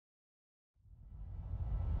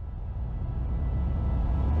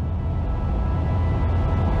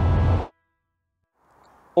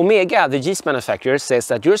Omega, the yeast manufacturer, says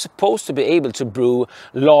that you're supposed to be able to brew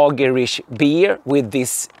lagerish beer with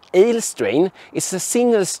this ale strain. It's a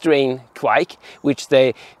single strain Kveik, which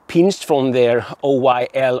they pinched from their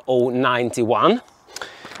OYL071.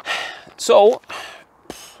 So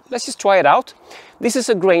let's just try it out. This is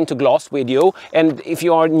a grain to glass video, and if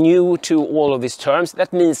you are new to all of these terms,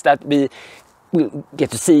 that means that we'll get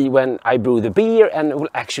to see when I brew the beer, and we'll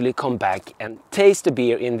actually come back and taste the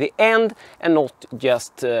beer in the end and not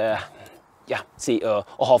just see a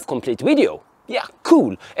half complete video. Yeah,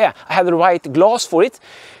 cool. Yeah, I have the right glass for it.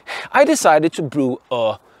 I decided to brew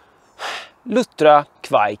a Lutra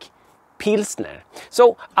Kveik Pilsner.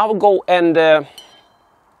 So I will go and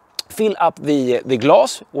fill up the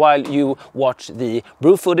glass while you watch the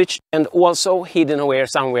brew footage, and also hidden away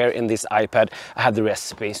somewhere in this iPad I have the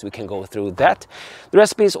recipe, so we can go through that. The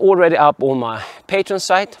recipe is already up on my Patreon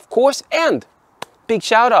site, of course, and big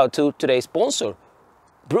shout out to today's sponsor,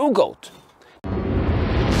 BrewGoat.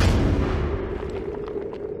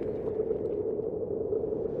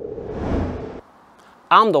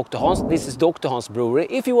 I'm Dr. Hans, this is Dr. Hans Brewery.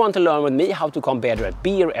 If you want to learn with me how to become better at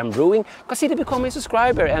beer and brewing, consider becoming a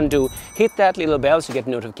subscriber and hit that little bell so you get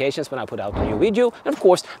notifications when I put out a new video. And of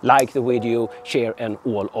course, like the video, share and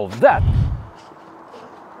all of that.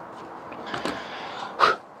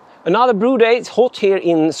 Another brew day. It's hot here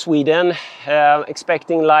in Sweden,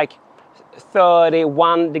 expecting like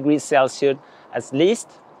 31 degrees Celsius at least.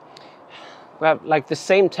 We have like the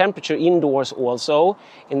same temperature indoors also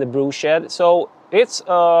in the brew shed. So it's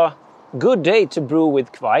a good day to brew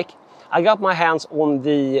with Kveik. I got my hands on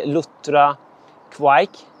the Lutra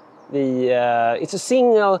Kveik. It's a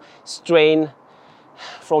single strain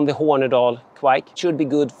from the Hornedal Kveik. Should be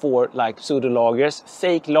good for like pseudo lagers,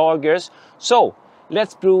 fake lagers. So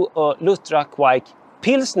let's brew a Lutra Kveik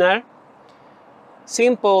Pilsner.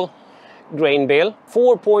 Simple grain bill,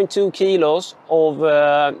 4.2 kilos of,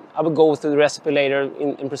 I will go through the recipe later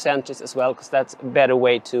in percentages as well, because that's a better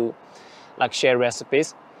way to like share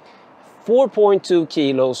recipes. 4.2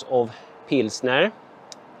 kilos of Pilsner,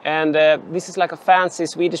 and this is like a fancy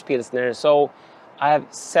Swedish Pilsner, so I have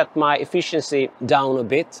set my efficiency down a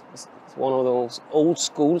bit. It's one of those old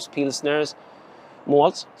schools Pilsners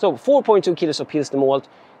malts. So 4.2 kilos of Pilsner malt,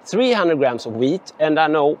 300 grams of wheat, and I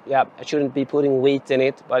know, yeah, I shouldn't be putting wheat in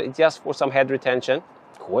it, but it's just for some head retention.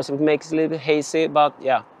 Of course, it makes it a little bit hazy, but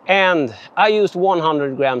yeah. And I used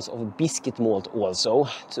 100 grams of biscuit malt also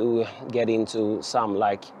to get into some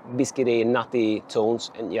like biscuity, nutty tones,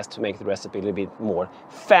 and just to make the recipe a little bit more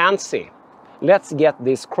fancy. Let's get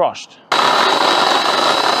this crushed.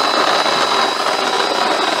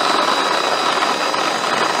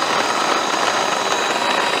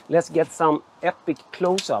 Let's get some epic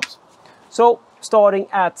close-ups. So, starting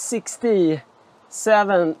at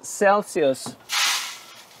 67 Celsius.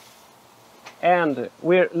 And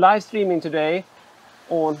we're live streaming today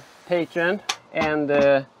on Patreon and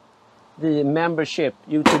the membership,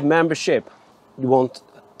 YouTube membership. You want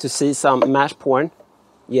to see some mash porn?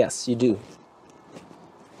 Yes, you do.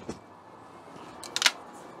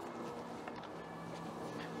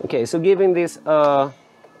 Okay, so giving this a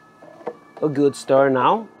good stir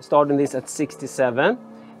now, starting this at 67,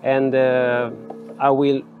 and I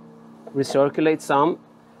will recirculate some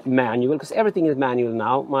manual, because everything is manual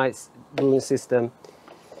now. My brewing system,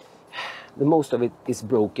 the most of it is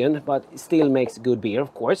broken, but it still makes good beer,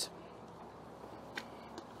 of course.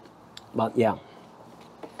 But yeah,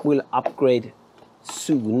 we'll upgrade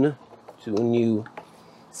soon to a new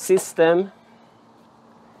system,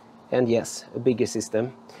 and yes, a bigger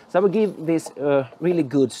system. So I will give this a really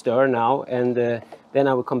good stir now, and then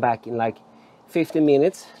I will come back in like 15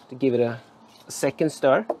 minutes to give it a second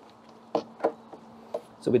stir,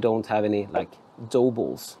 so we don't have any like dough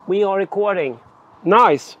balls. We are recording.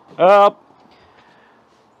 Nice.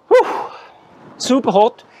 Super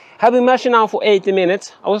hot. Have been mashing now for 80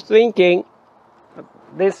 minutes. I was thinking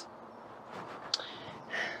this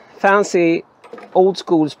fancy old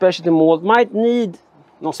school specialty malt might need,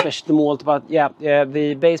 not specialty malt, but yeah,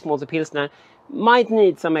 the base malt, the Pilsner, might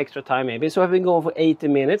need some extra time maybe. So I've been going for 80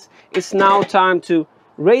 minutes. It's now time to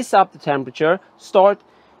raise up the temperature, start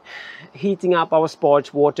heating up our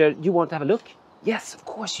sparge water. You want to have a look? Yes, of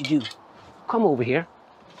course you do. Come over here.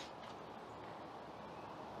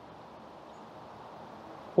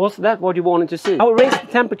 Was that what you wanted to see? I'll raise the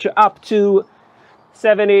temperature up to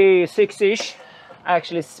 76-ish.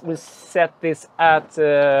 Actually, we'll set this at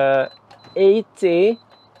 80,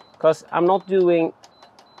 because I'm not doing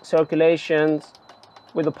circulations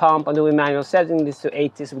with the pump. I'm doing manual, setting this to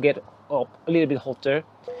 80 so we get up a little bit hotter,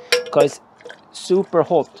 because it's super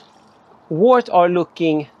hot. Wort are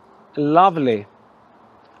looking lovely.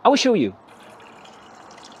 I will show you.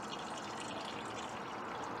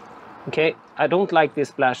 Okay, I don't like this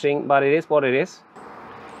splashing, but it is what it is.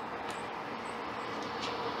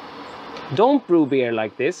 Don't brew beer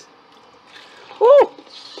like this. Woo!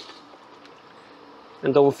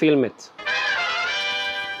 And don't film it.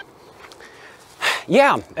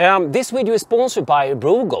 Yeah, this video is sponsored by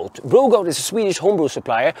BrewGoat. BrewGoat is a Swedish homebrew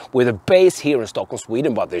supplier with a base here in Stockholm,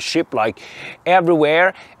 Sweden, but they ship like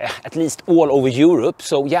everywhere, at least all over Europe.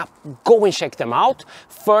 So yeah, go and check them out.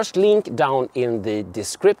 First link down in the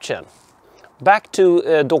description. Back to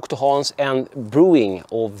DrHans and brewing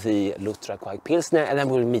of the Lutra Kveik Pilsner, and then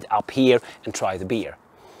we'll meet up here and try the beer.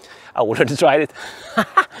 I already tried it.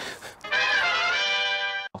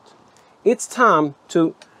 It's time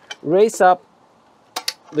to raise up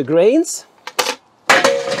the grains.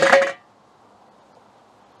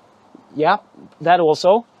 Yeah, that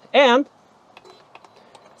also. And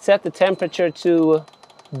set the temperature to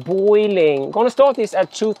boiling. Gonna start this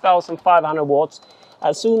at 2500 watts.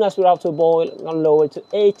 As soon as we're up to a boil, I'm gonna lower it to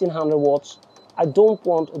 1800 watts. I don't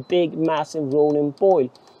want a big, massive rolling boil.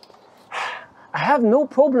 I have no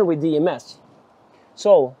problem with DMS.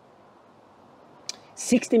 So,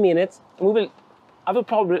 60 minutes. I will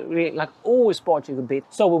probably like always sparge it a bit.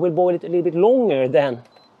 So we will boil it a little bit longer than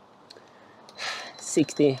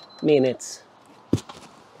 60 minutes.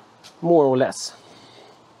 More or less.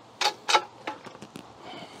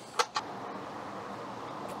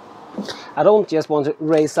 I don't just want to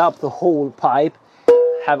raise up the whole pipe,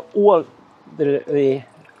 have all the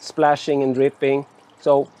splashing and dripping,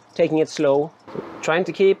 so taking it slow. Trying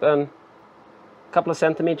to keep a couple of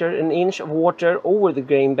centimeters, an inch of water over the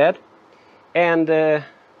grain bed, and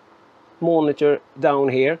monitor down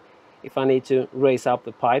here if I need to raise up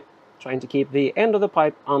the pipe, trying to keep the end of the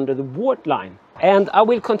pipe under the wort line. And I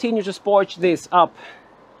will continue to sparge this up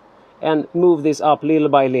and move this up little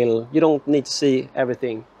by little. You don't need to see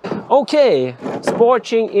everything. Okay,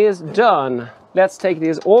 sparging is done. Let's take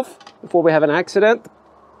this off before we have an accident.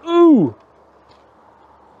 Ooh!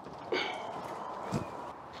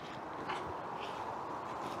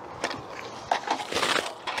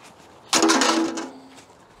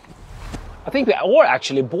 I think we are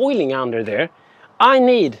actually boiling under there. I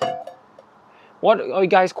need, what are you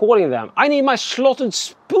guys calling them? I need my slotted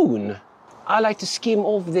spoon. I like to skim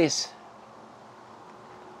off this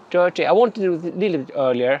dirty. I wanted to do it a little bit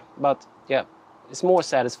earlier, but yeah, it's more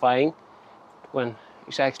satisfying when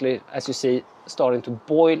it's actually, as you see, starting to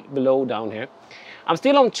boil below down here. I'm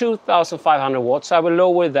still on 2500 watts, so I will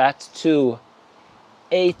lower that to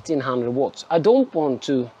 1800 watts. I don't want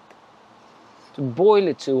to boil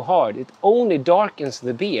it too hard. It only darkens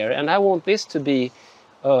the beer, and I want this to be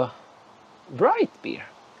a bright beer,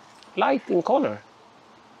 light in color.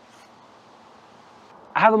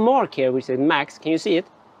 I have a mark here which says max. Can you see it?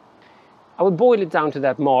 I will boil it down to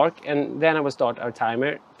that mark, and then I will start our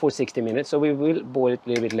timer for 60 minutes. So we will boil it a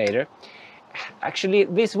little bit later. Actually,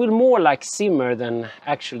 this will more like simmer than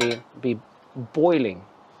actually be boiling.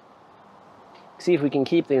 See if we can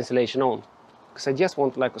keep the insulation on, because I just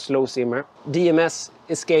want like a slow simmer. DMS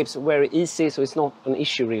escapes very easy, so it's not an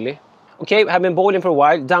issue really. Okay, I have been boiling for a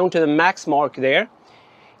while, down to the max mark there.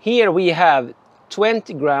 Here we have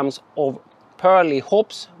 20 grams of pearly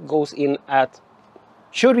hops, goes in at...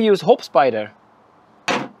 Should we use hop spider?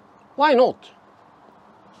 Why not?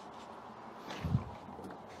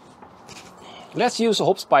 Let's use a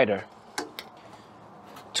hop spider.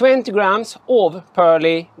 20 grams of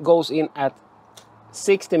pearly goes in at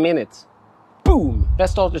 60 minutes. Boom!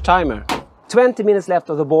 Let's start the timer. 20 minutes left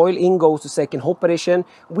of the boil, in goes the second hop addition.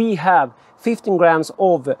 We have 15 grams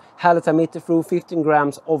of Hallertau, 15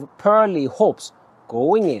 grams of pearly hops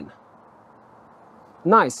going in.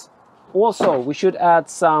 Nice. Also, we should add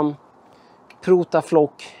some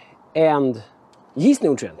Protaflock and yeast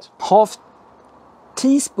nutrient. Half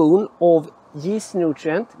teaspoon of yeast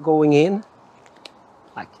nutrient going in,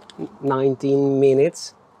 like 19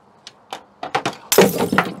 minutes.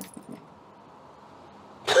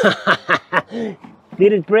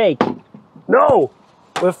 Did it break? No,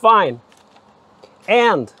 we're fine.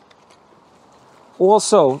 And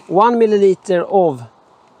also 1 milliliter of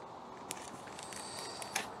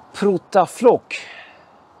Protaflock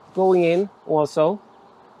going in also.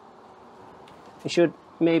 You should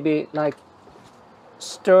maybe like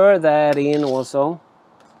stir that in also.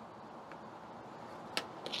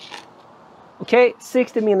 Okay,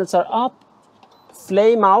 60 minutes are up.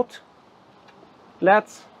 Flame out.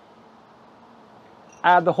 Let's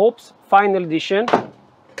add the hops, final addition.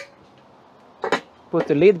 Put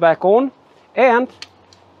the lid back on and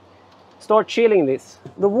start chilling this.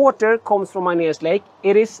 The water comes from my nearest lake.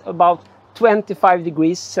 It is about 25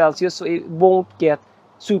 degrees Celsius, so it won't get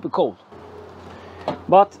super cold.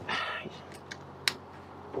 But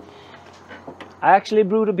I actually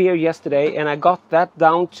brewed a beer yesterday and I got that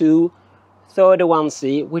down to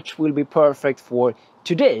 31C, which will be perfect for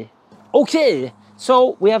today. Okay,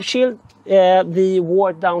 so we have chilled the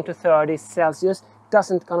wort down to 30 Celsius.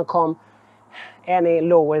 Doesn't gonna come any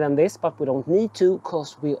lower than this, but we don't need to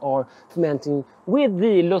because we are fermenting with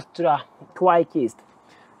the Lutra Kveik yeast.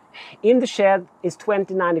 In the shed is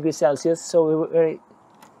 29 degrees Celsius, so we're very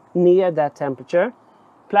near that temperature.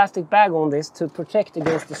 Plastic bag on this to protect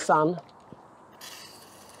against the sun.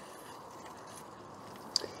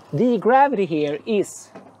 The gravity here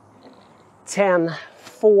is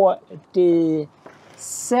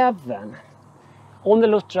 1047. On the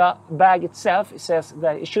Lutra bag itself, it says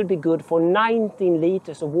that it should be good for 19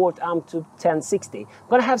 liters of wort up to 1060. I'm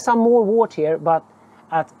gonna have some more wort here, but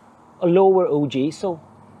at a lower OG, so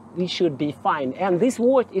we should be fine. And this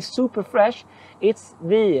wort is super fresh. It's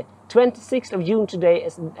the 26th of June today,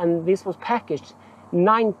 and this was packaged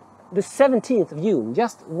the 17th of June,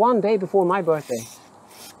 just one day before my birthday.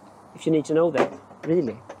 If you need to know that,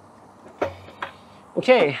 really.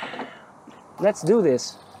 Okay, let's do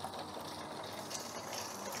this.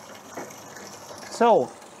 So,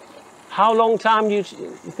 how long time do you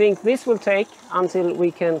think this will take until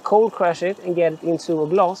we can cold crush it and get it into a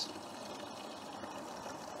glass?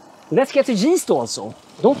 Let's get the yeast also.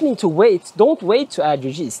 Don't need to wait. Don't wait to add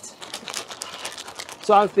your yeast.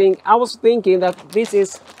 So I was thinking that this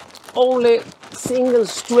is only single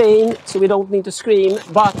strain, so we don't need to scream.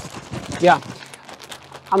 But yeah,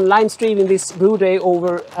 I'm live streaming this brew day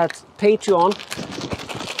over at Patreon,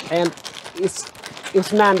 and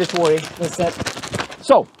it's mandatory. That's that.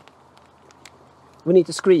 So we need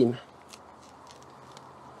to scream.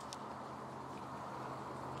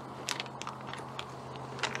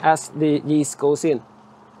 As the yeast goes in.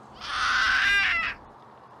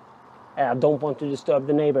 I don't want to disturb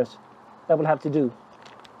the neighbors. That will have to do.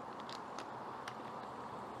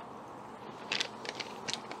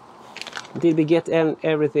 Did we get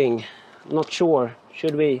everything? Not sure.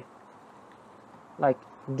 Should we like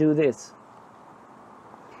do this?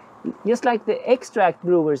 Just like the extract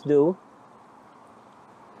brewers do.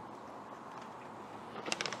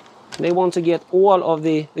 They want to get all of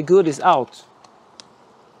the goodies out.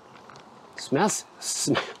 Smells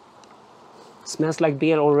like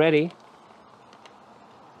beer already.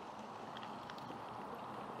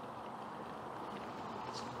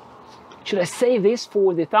 Should I save this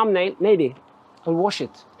for the thumbnail? Maybe. I'll wash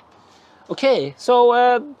it. Okay, so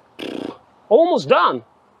almost done.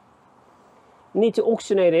 Need to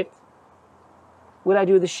oxygenate it. Will I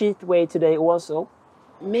do the sheet way today also?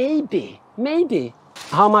 Maybe.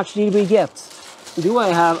 How much did we get? Do I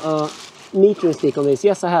have a metering stick on this?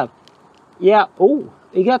 Yes, I have. Yeah, oh,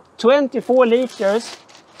 we got 24 liters.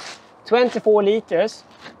 24 liters.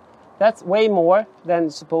 That's way more than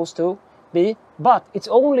it's supposed to be. But it's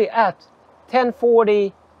only at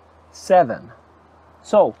 1047.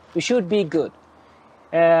 So we should be good.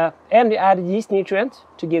 And we added yeast nutrient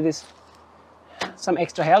to give this some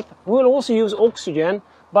extra help. We will also use oxygen,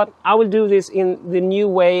 but I will do this in the new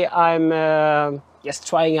way I'm just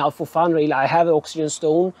trying out for fun really. I have an oxygen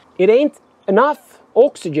stone. It ain't enough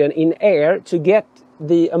oxygen in air to get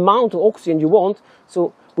the amount of oxygen you want,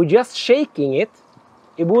 so we're just shaking it.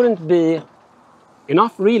 It wouldn't be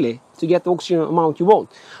enough really to get the oxygen amount you want.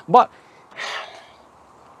 But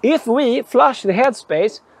if we flush the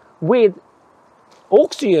headspace with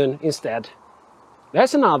oxygen instead,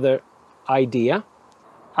 that's another idea.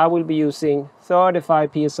 I will be using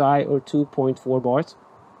 35 psi or 2.4 bars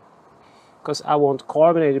because I want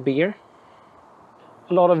carbonated beer.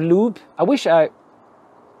 A lot of lube. I wish I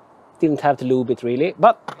didn't have to lube it really,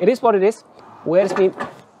 but it is what it is. Where's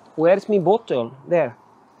my bottle? There.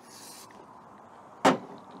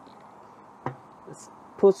 Let's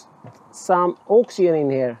put some oxygen in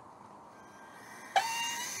here.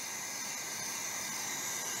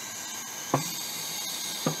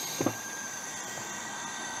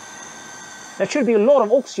 There should be a lot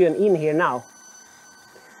of oxygen in here now.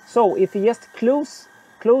 So if you just close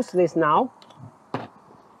this now,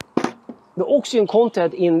 the oxygen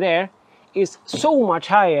content in there is so much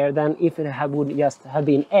higher than if it would just have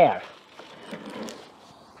been air.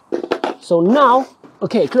 So now,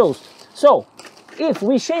 okay, closed. So if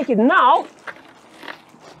we shake it now,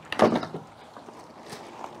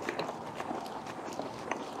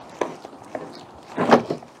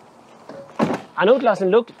 I know it doesn't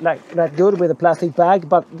look like that good with a plastic bag,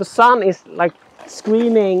 but the sun is like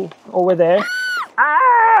screaming over there.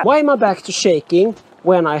 Ah! Why am I back to shaking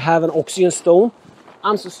when I have an oxygen stone?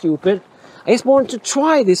 I'm so stupid. I just want to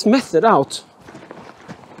try this method out.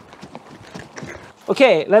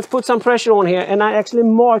 Okay, let's put some pressure on here, and I actually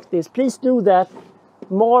mark this. Please do that.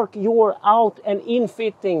 Mark your out and in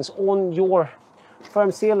fittings on your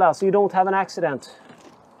Firmzilla so you don't have an accident.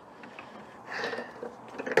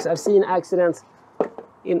 Because I've seen accidents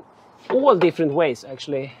in all different ways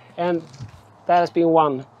actually, and that has been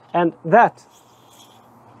one. And that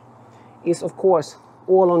is of course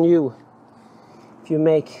all on you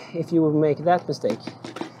if you will make that mistake.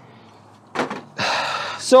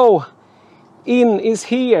 So in is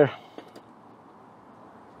here.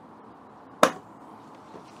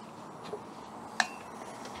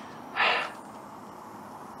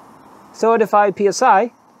 Certified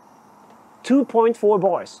PSI, 2.4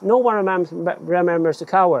 bars. No one remembers the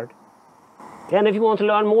coward. And if you want to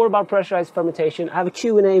learn more about pressurized fermentation, I have a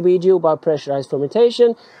Q&A video about pressurized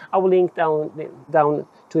fermentation. I will link down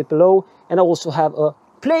to it below. And I also have a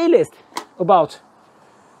playlist about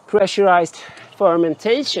pressurized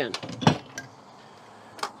fermentation.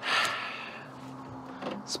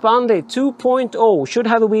 Spundit 2.0 should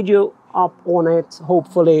have a video up on it,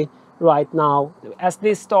 hopefully right now. As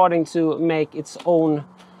this starting to make its own,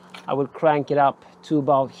 I will crank it up to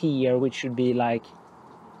about here, which should be like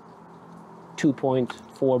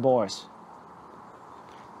 2.4 bars.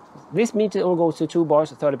 This meter all goes to 2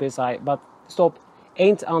 bars, 30 psi, but stop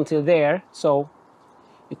ain't until there, so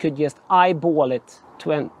you could just eyeball it.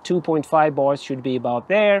 2.5 bars should be about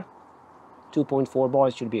there, 2.4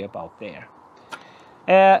 bars should be about there.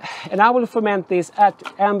 And I will ferment this at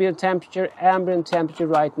ambient temperature. Ambient temperature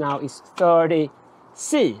right now is 30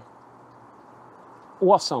 C.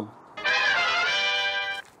 Awesome.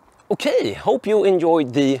 Okay, hope you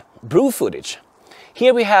enjoyed the brew footage.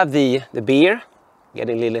 Here we have the beer,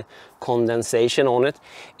 getting a little condensation on it.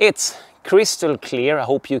 It's crystal clear. I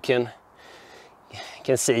hope you can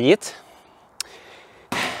see it.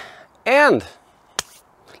 And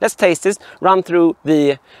let's taste this, run through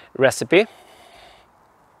the recipe.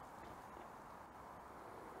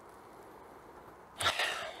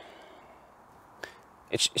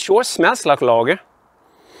 It sure smells like lager.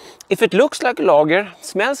 If it looks like a lager,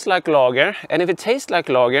 smells like lager, and if it tastes like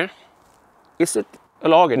lager, is it a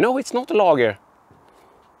lager? No, it's not a lager.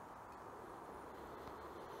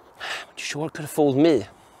 But you sure could have fooled me.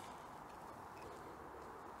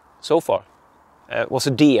 So far. It was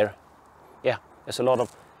a deer. Yeah, there's a lot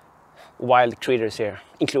of wild critters here,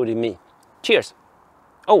 including me. Cheers.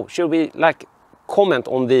 Oh, should we comment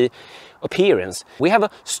on the appearance? We have a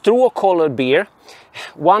straw-colored beer,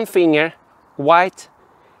 one finger, white,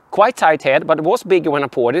 quite tight head, but it was bigger when I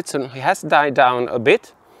poured it, so it has died down a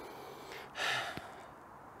bit.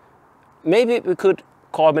 Maybe we could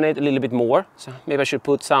carbonate a little bit more, so maybe I should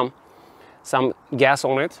put some gas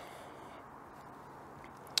on it.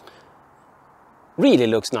 Really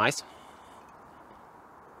looks nice.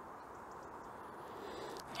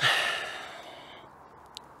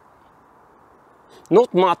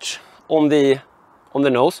 Not much on the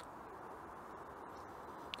nose.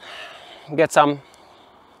 Get some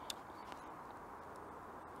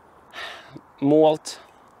malt,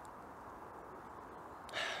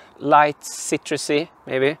 light citrusy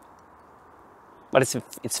maybe, but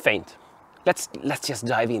it's faint. Let's just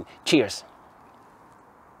dive in. Cheers.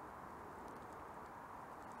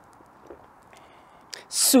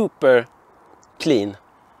 Super clean.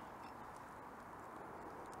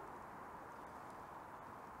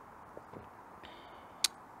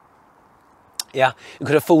 Yeah, you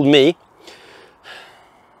could have fooled me.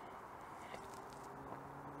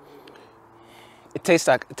 It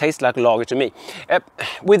tastes like lager to me.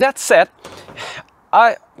 With that said,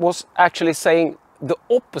 I was actually saying the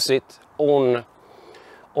opposite on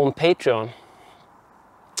Patreon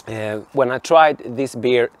when I tried this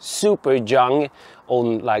beer super young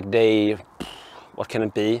on like day, what can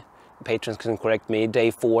it be? Patrons can correct me,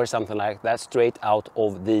 day 4, something like that, straight out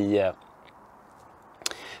of the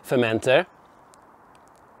fermenter.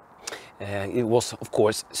 It was of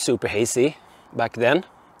course super hazy back then,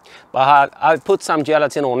 but I put some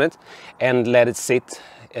gelatin on it and let it sit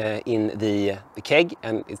in the keg,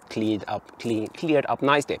 and it cleared up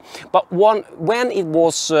nicely. But when it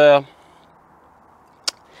was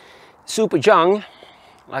super young,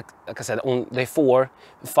 like I said, on day 4,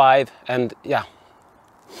 5, and yeah,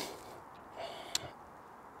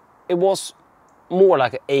 it was more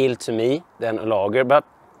like an ale to me than a lager. But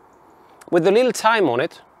with a little time on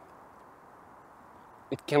it,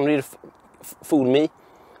 it can really fool me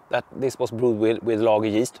that this was brewed with lager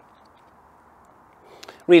yeast.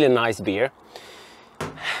 Really nice beer.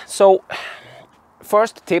 So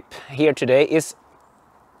first tip here today is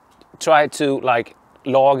try to like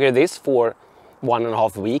lager this for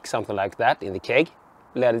 1.5 weeks, something like that, in the keg.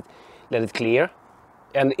 Let it clear.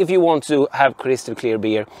 And if you want to have crystal clear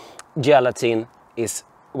beer, gelatin is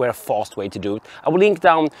a very fast way to do it. I will link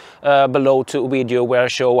down below to a video where I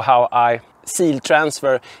show how I seal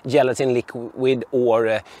transfer gelatin liquid,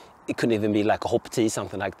 or it could even be like a hop tea,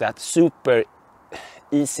 something like that. Super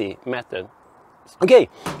easy method. Okay,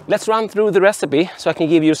 let's run through the recipe so I can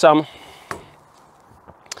give you some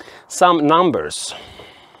numbers.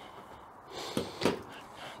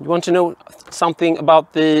 You want to know something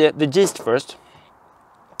about the yeast first?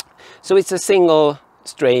 So it's a single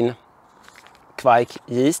strain Kveik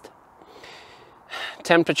yeast.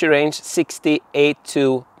 Temperature range 68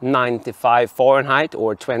 to 95 Fahrenheit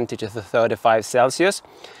or 20 to 35 Celsius.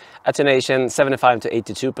 Attenuation 75 to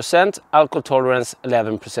 82%. Alcohol tolerance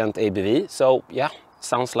 11% ABV. So yeah,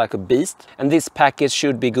 sounds like a beast. And this package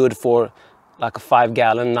should be good for like a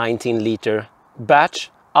 5-gallon, 19-liter batch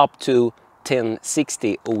up to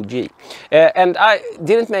 1060 OG. And I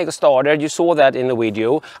didn't make a starter, you saw that in the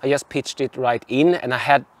video. I just pitched it right in, and I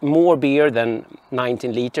had more beer than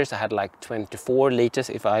 19 liters. I had like 24 liters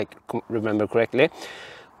if I remember correctly.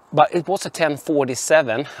 But it was a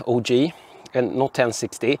 1047 OG and not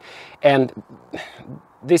 1060. And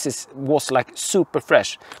this was like super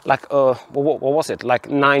fresh. Like, what was it? Like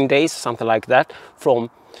 9 days, something like that, from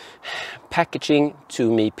packaging to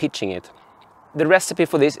me pitching it. The recipe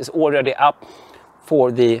for this is already up for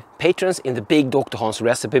the patrons in the big DrHans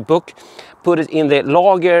recipe book. Put it in the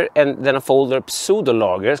lager and then a folder pseudo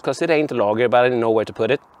lagers, because it ain't a lager, but I didn't know where to put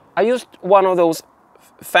it. I used one of those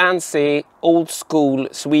fancy old school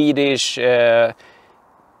Swedish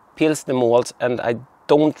Pilsner malts, and I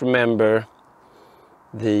don't remember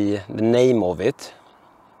the name of it.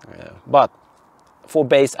 But for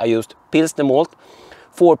base I used Pilsner malt,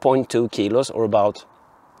 4.2 kilos or about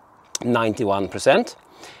 91%.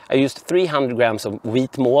 I used 300 grams of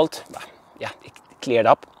wheat malt. Yeah, it cleared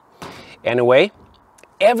up. Anyway,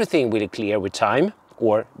 everything will clear with time,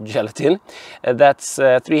 or gelatin. That's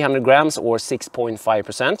 300 grams or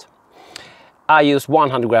 6.5%. I used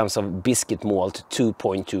 100 grams of biscuit malt,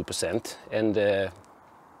 2.2%. And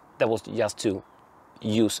that was just to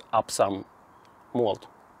use up some malt.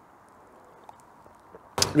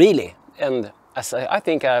 Really, and as I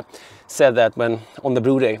think I said that when on the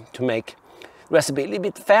brew day, to make recipe a little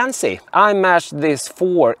bit fancy. I mashed this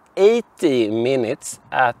for 80 minutes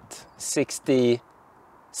at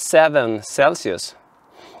 67 Celsius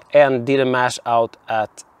and did a mash out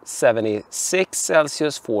at 76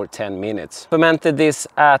 Celsius for 10 minutes. Fermented this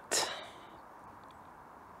at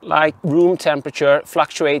like room temperature,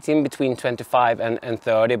 fluctuating between 25 and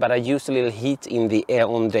 30, but I used a little heat in the air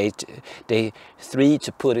on day 3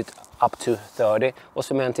 to put it up to 30. Was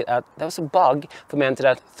fermented at, that was a bug, fermented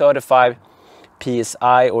at 35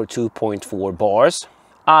 psi or 2.4 bars.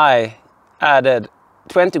 I added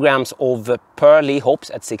 20 grams of pearly hops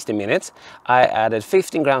at 60 minutes. I added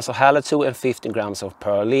 15 grams of halibut and 15 grams of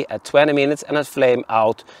pearly at 20 minutes, and I flame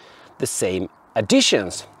out the same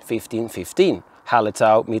additions, 15-15.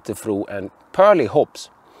 Halibut, Mittelfru and pearly hops.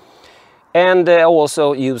 And I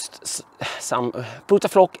also used some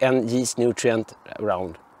Brutaflock and yeast nutrient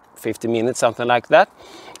around 50 minutes, something like that,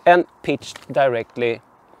 and pitched directly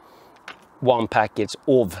one package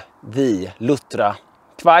of the Lutra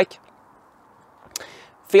Kveik.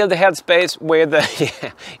 Fill the headspace with,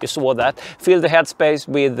 yeah, you saw that, fill the headspace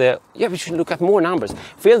with, yeah, we should look at more numbers.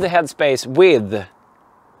 Fill the headspace with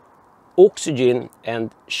oxygen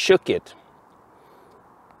and shook it.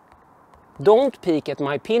 Don't peek at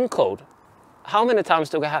my pin code. How many times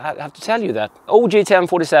do I have to tell you that?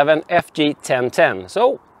 OG1047, FG1010.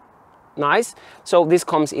 So, nice. So this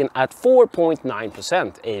comes in at 4.9%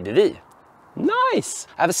 ABV. Nice!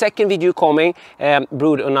 I have a second video coming,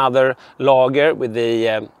 brewed another lager with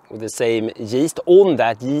the same yeast on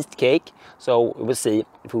that yeast cake. So we'll see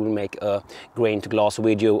if we will make a grain to glass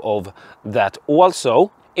video of that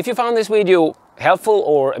also. If you found this video helpful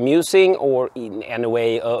or amusing or in any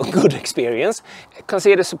way a good experience,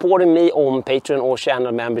 consider supporting me on Patreon or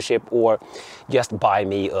channel membership, or just buy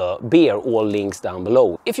me a beer. All links down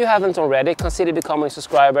below. If you haven't already, consider becoming a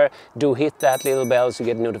subscriber. Do hit that little bell so you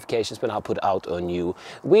get notifications when I put out a new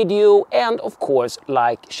video, and of course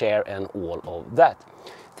like, share and all of that.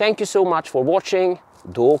 Thank you so much for watching.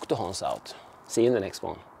 DrHans out. See you in the next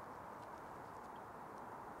one.